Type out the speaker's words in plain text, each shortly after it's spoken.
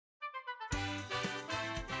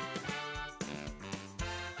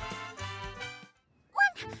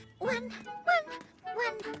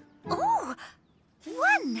One. Oh,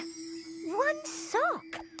 one. One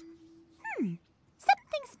sock.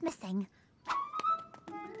 Something's missing.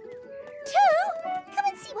 Two, come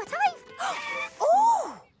and see what I've...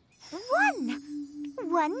 Oh, one.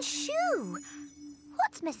 One shoe.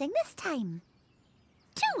 What's missing this time?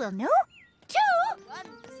 Two will know. Two.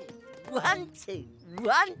 1, 2.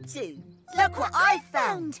 1, 2. Look what I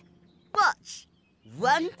found. Watch.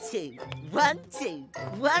 1, 2. 1, 2.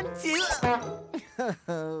 1,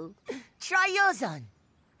 2. Try yours on.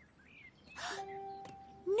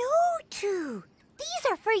 No, Two. These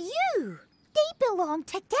are for you. They belong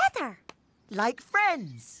together. Like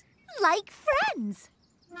friends. Like friends.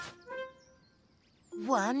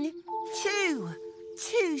 1, 2.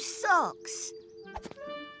 2 socks.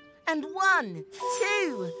 And 1,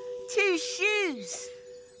 2. 2 shoes.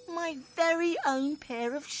 My very own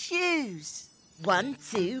pair of shoes. 1,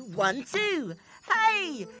 2. 1, 2.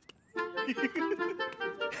 Hey!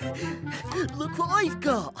 Look what I've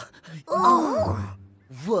got. Oh!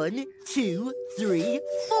 1, 2, 3,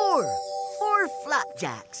 4. 4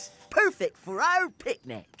 flapjacks. Perfect for our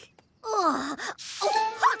picnic. Oh,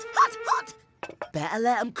 Hot! Better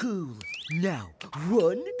let them cool. Now,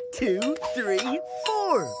 1, 2, 3,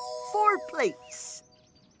 4. 4 plates.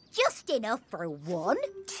 just enough for 1,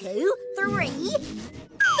 2, 3.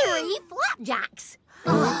 3 flapjacks.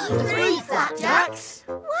 3 flapjacks?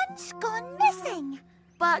 One's gone missing.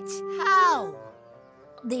 But how?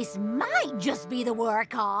 This might just be the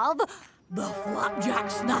work of the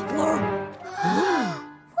Flapjack Snaffler.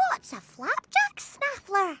 What's a Flapjack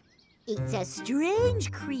Snaffler? It's a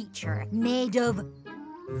strange creature made of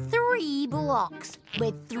 3 blocks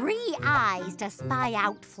with 3 eyes to spy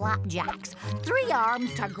out flapjacks, 3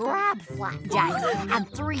 arms to grab flapjacks, and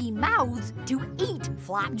 3 mouths to eat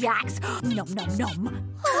flapjacks. Nom, nom, nom.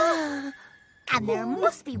 And there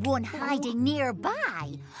must be one hiding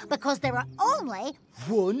nearby, because there are only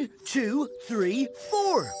 1, 2, 3,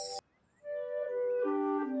 4.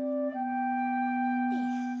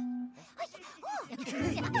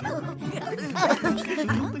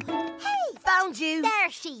 Hey! Found you! There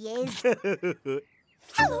she is.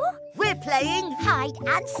 Hello. We're playing Hide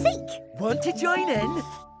and seek. Want to join in?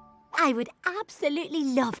 I would absolutely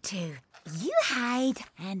love to. You hide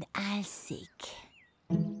and I'll seek.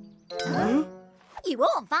 Huh? You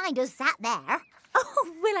won't find us sat there.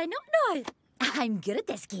 Oh, will I not know? I'm good at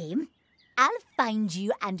this game. I'll find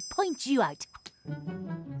you and point you out.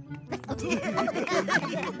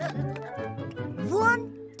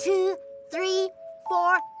 1, 2, 3,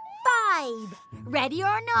 4, 5. Ready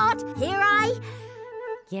or not, here I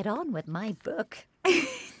get on with my book.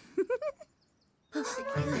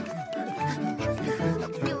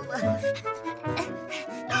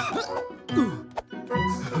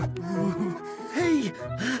 Hey!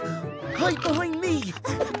 Hide behind me!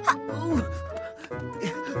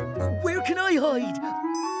 Where can I hide?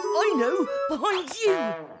 I know! Behind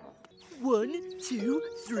you! 1, 2,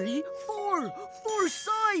 3, 4! 4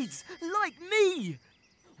 sides! Like me!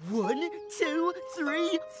 1, 2,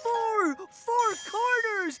 3, 4! 4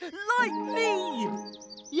 corners! Like me!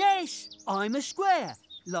 Yes, I'm a square,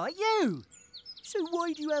 like you. So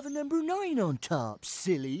why do you have a number 9 on top,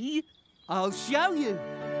 silly? I'll show you.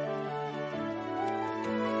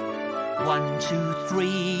 1, 2,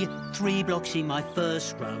 3, 3 blocks in my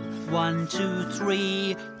first row. 1, 2,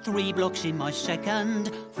 3, 3 blocks in my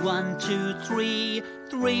second. 1, 2, 3,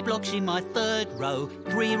 3 blocks in my third row.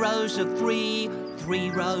 3 rows of 3,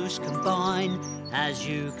 3 rows combine. As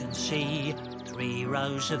you can see, 3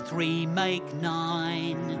 rows of 3 make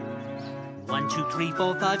 9. 1, 2, 3,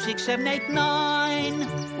 4, 5, 6, 7, 8, 9.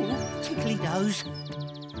 Oh, tickly nose.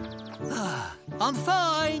 Ah, I'm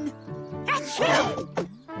fine. Achoo!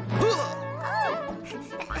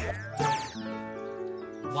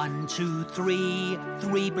 1, 2, 3,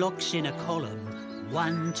 3 blocks in a column.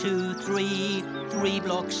 1, 2, 3, 3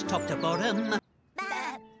 blocks top to bottom.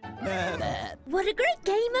 What a great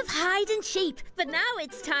game of hide and sheep, but now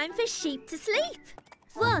it's time for sheep to sleep.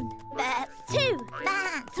 1, 2,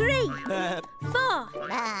 3, 4,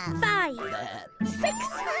 5, 6.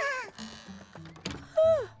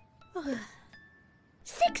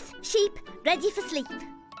 6 sheep ready for sleep.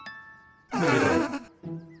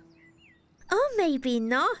 Or maybe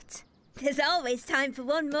not. There's always time for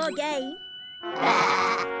one more game.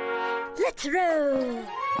 Let's roll.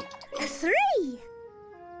 3.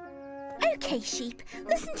 OK, sheep,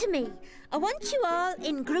 listen to me. I want you all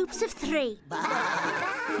in groups of 3.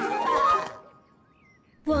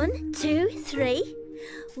 1, 2, 3.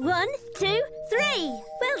 1, 2, 3.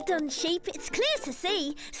 Well done, sheep. It's clear to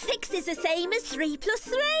see. 6 is the same as 3 plus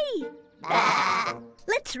 3.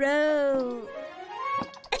 Let's roll.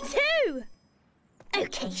 A 2.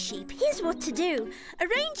 OK, sheep, here's what to do.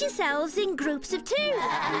 Arrange yourselves in groups of 2. 1,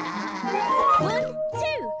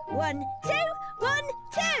 2. 1, 2. 1,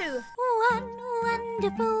 2. One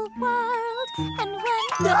wonderful world and one...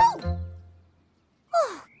 No!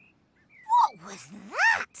 Oh, what was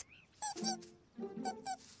that?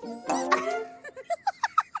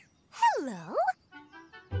 Hello?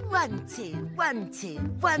 1, 2, 1, 2,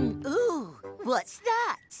 1. Ooh, what's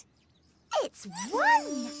that? It's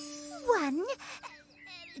one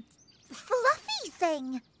fluffy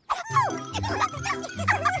thing. So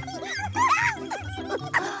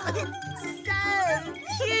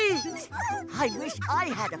cute! I wish I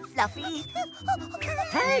had a fluffy.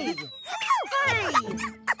 Hey! Hey!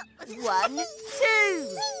 1, 2.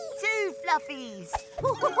 2 fluffies.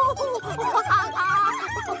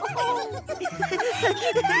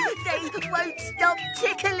 They won't stop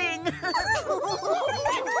tickling.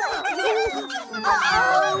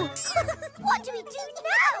 Uh-oh! What do we do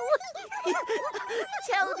now?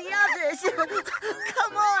 Tell the others.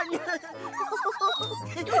 Come on.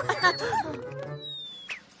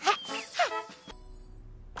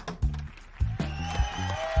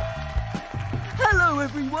 Hello,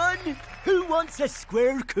 everyone. Who wants a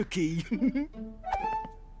square cookie?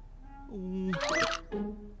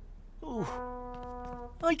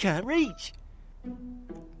 Oh, I can't reach.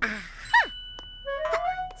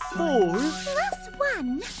 4 Plus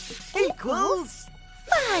 1 equals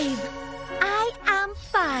 5. I am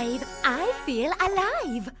 5. I feel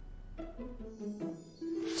alive.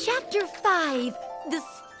 Chapter 5. The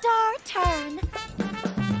Star Turn.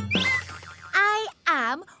 I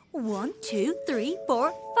am 1, 2, 3,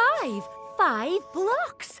 4, 5. 5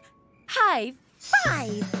 blocks. High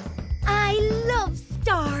 5. I love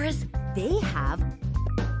stars. They have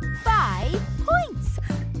 5 points,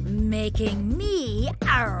 making me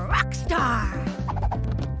a rock star.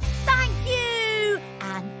 Thank you,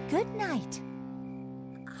 and good night.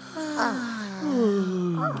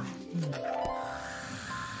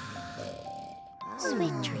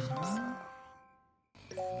 Sweet dreams.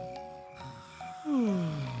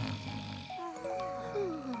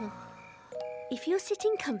 If you're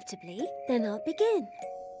sitting comfortably, then I'll begin.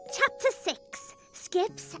 Chapter 6,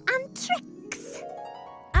 Skips and Tricks.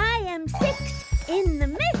 I am 6 in the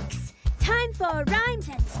mix. Time for rhymes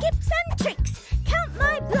and skips and tricks. Count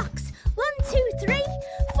my blocks. 1, 2, 3,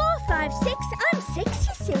 4, 5, 6. I'm 6,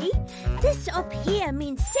 you see. This up here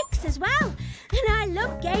means 6 as well. And I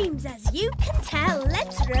love games, as you can tell.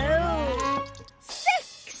 Let's roll.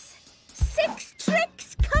 6. 6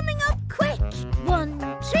 tricks coming up quick. 1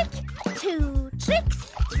 trick, 2 tricks,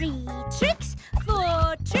 3 tricks,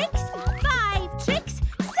 4 tricks, 5 tricks,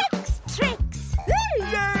 6 tricks.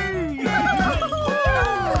 Yay!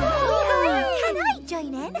 Can I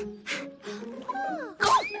join in?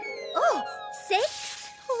 6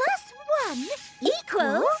 plus 1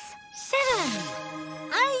 Equals 7.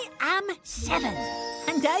 I am 7,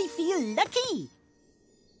 and I feel lucky.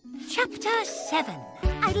 Chapter 7.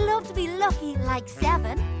 I'd love to be lucky like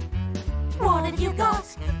 7. What have you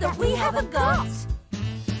got that we haven't got?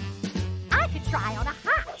 I could try on a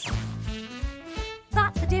hat.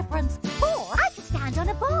 That's the difference. 4. I could stand on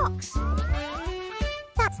a box.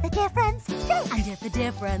 That's the difference. 6. And if the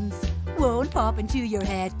difference won't pop into your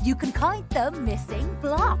head, you can count the missing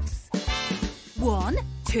blocks. 1,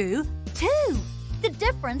 2, 2. The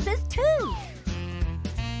difference is 2.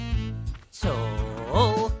 So,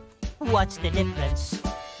 what's the difference?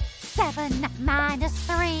 7 minus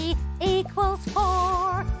 3 equals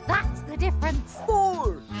 4. That's the difference.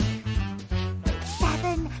 4.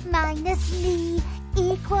 7 minus me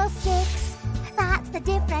equals 6. That's the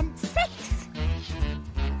difference. 6.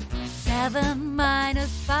 7 minus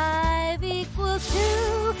 5 equals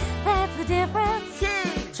 2. That's the difference. 2.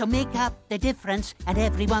 So make up the difference, and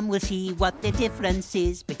everyone will see what the difference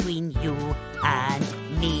is between you and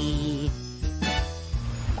me.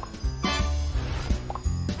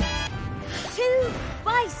 2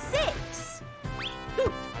 by 6.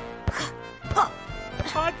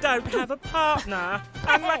 I don't have a partner.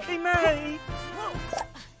 Unlucky me.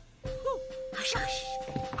 Hush, hush.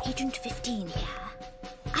 Agent 15 here.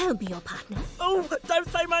 I'll be your partner. Oh, don't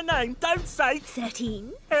say my name. Don't say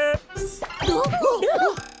 13. X.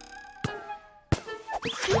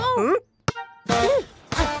 Whoa!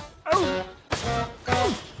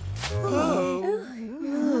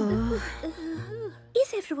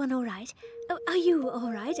 Is everyone all right? Oh, are you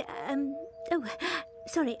all right? Oh,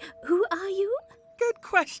 sorry. Who are you? Good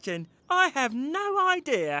question. I have no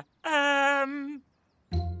idea.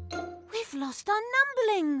 We've lost our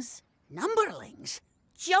numberlings. Numberlings?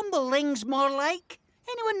 Jumblings, more like.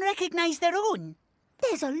 Anyone recognise their own?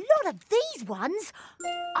 There's a lot of these ones.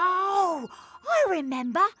 Oh, I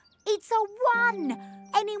remember. It's a 1.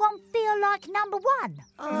 Anyone feel like number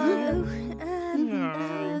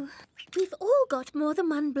 1? We've all got more than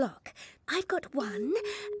one block. I've got 1.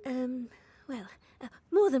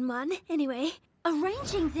 More than one, anyway.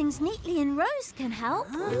 Arranging things neatly in rows can help.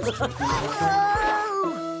 Whoa!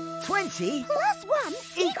 20 Plus 1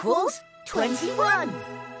 equals 21.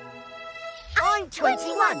 I'm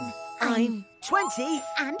 21. I'm 20.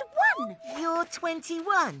 And 1. You're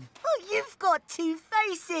 21. Oh, you've got 2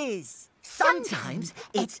 faces. Sometimes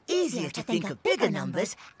it's easier to think of bigger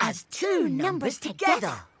numbers as 2 numbers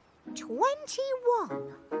together.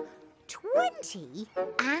 21. 20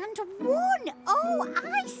 and 1. Oh,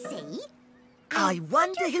 I see. I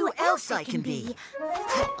wonder who else I can be.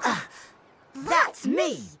 That's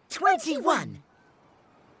me, 21.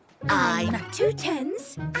 I'm 2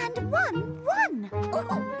 10s. And 1 1.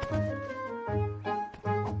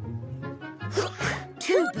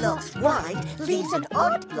 2 blocks wide leaves an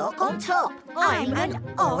odd block on top. I'm an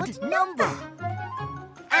odd number.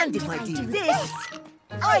 And if I do this,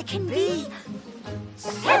 I can be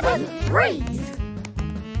 7 3s.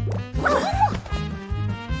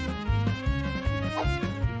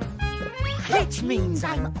 Which means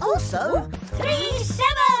I'm also 3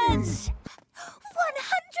 7s. 100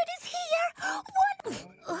 is here.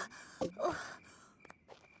 100.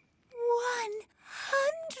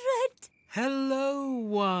 Hello,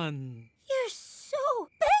 one. You're so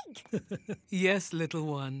big. Yes, little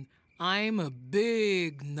one. I'm a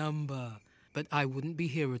big number. But I wouldn't be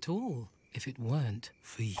here at all if it weren't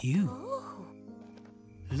for you. Oh.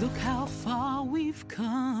 Look how far we've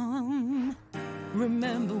come.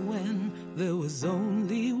 Remember when there was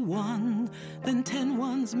only 1, then 10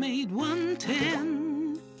 ones made 1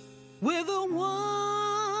 10. With a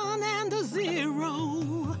 1 and a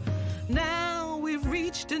 0. Now we've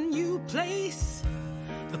reached a new place,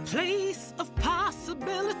 a place of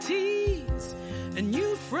possibilities. A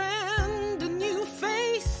new friend, a new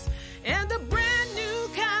face, and a brand new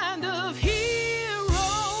kind of hero.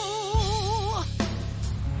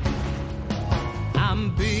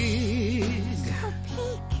 I'm big. So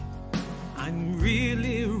big. I'm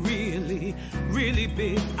really, really, really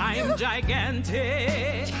big. I'm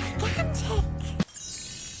gigantic. Gigantic.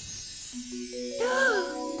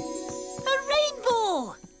 A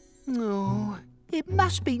rainbow! Oh, it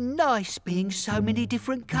must be nice being so many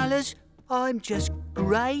different colours. I'm just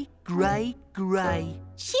grey, grey, grey.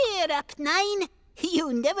 Cheer up, 9.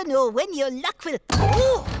 You never know when your luck will...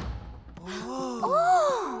 Oh!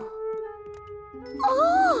 Oh.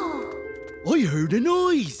 Oh. I heard a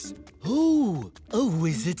noise. Oh, a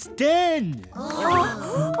wizard's den.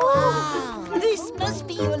 This must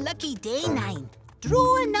be your lucky day, 9.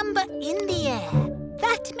 Draw a number in the air.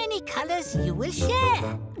 That many colours you will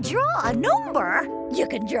share. Draw a number? You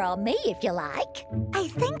can draw me if you like. I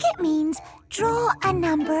think it means draw a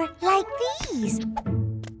number like these.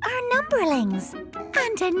 Our numberlings.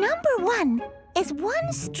 And a number 1 is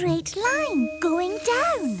 1 straight line going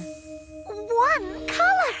down. 1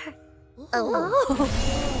 colour. Oh.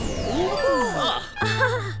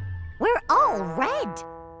 We're all red.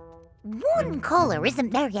 1 colour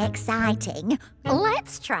isn't very exciting.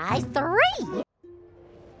 Let's try 3.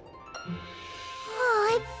 Oh,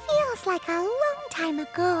 it feels like a long time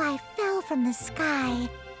ago I fell from the sky,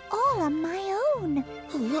 all on my own.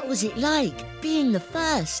 What was it like, being the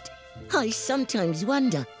first? I sometimes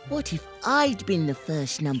wonder, what if I'd been the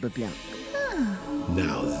first number block?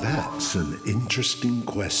 Now that's an interesting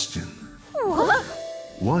question. What?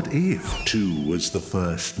 What if 2 was the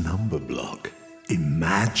first number block?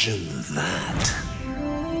 Imagine that.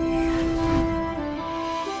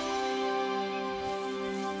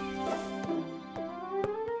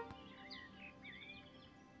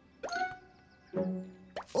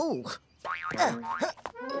 Oh.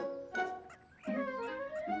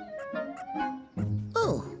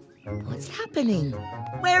 Oh, what's happening?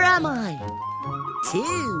 Where am I?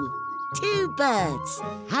 2 birds.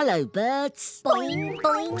 Hello, birds. Boing,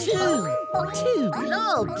 boing, 2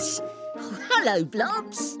 blobs. Hello,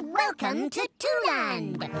 blobs. Welcome to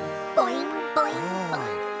Twoland. Boing, boing,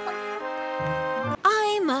 boing.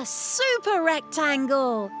 I'm a super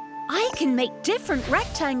rectangle. I can make different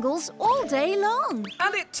rectangles all day long.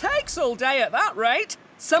 And it takes all day at that rate.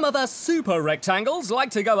 Some of us super rectangles like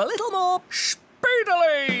to go a little more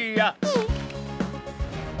speedily.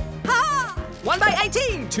 Ha! 1 by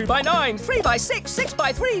 18, 2 by 9, 3 by 6, 6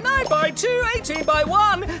 by 3, 9 by 2, 18 by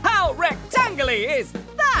 1. How rectangly is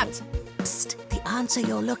that? Psst, the answer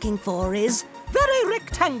you're looking for is... Very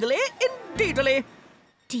rectangly indeedly.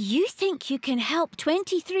 Do you think you can help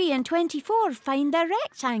 23 and 24 find their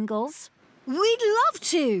rectangles? We'd love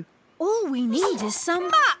to. All we need is some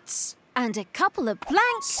Mats! and a couple of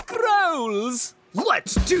blanks. Scrolls!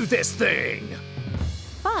 Let's do this thing!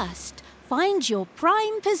 First, find your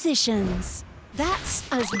prime positions. That's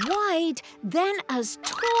as wide, then as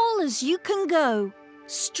tall as you can go.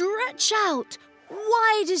 Stretch out,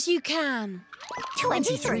 wide as you can.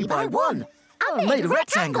 23 by 1. I made a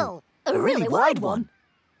rectangle. A really wide one.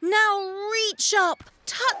 Now reach up,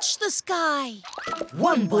 touch the sky.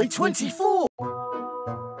 1 by 24.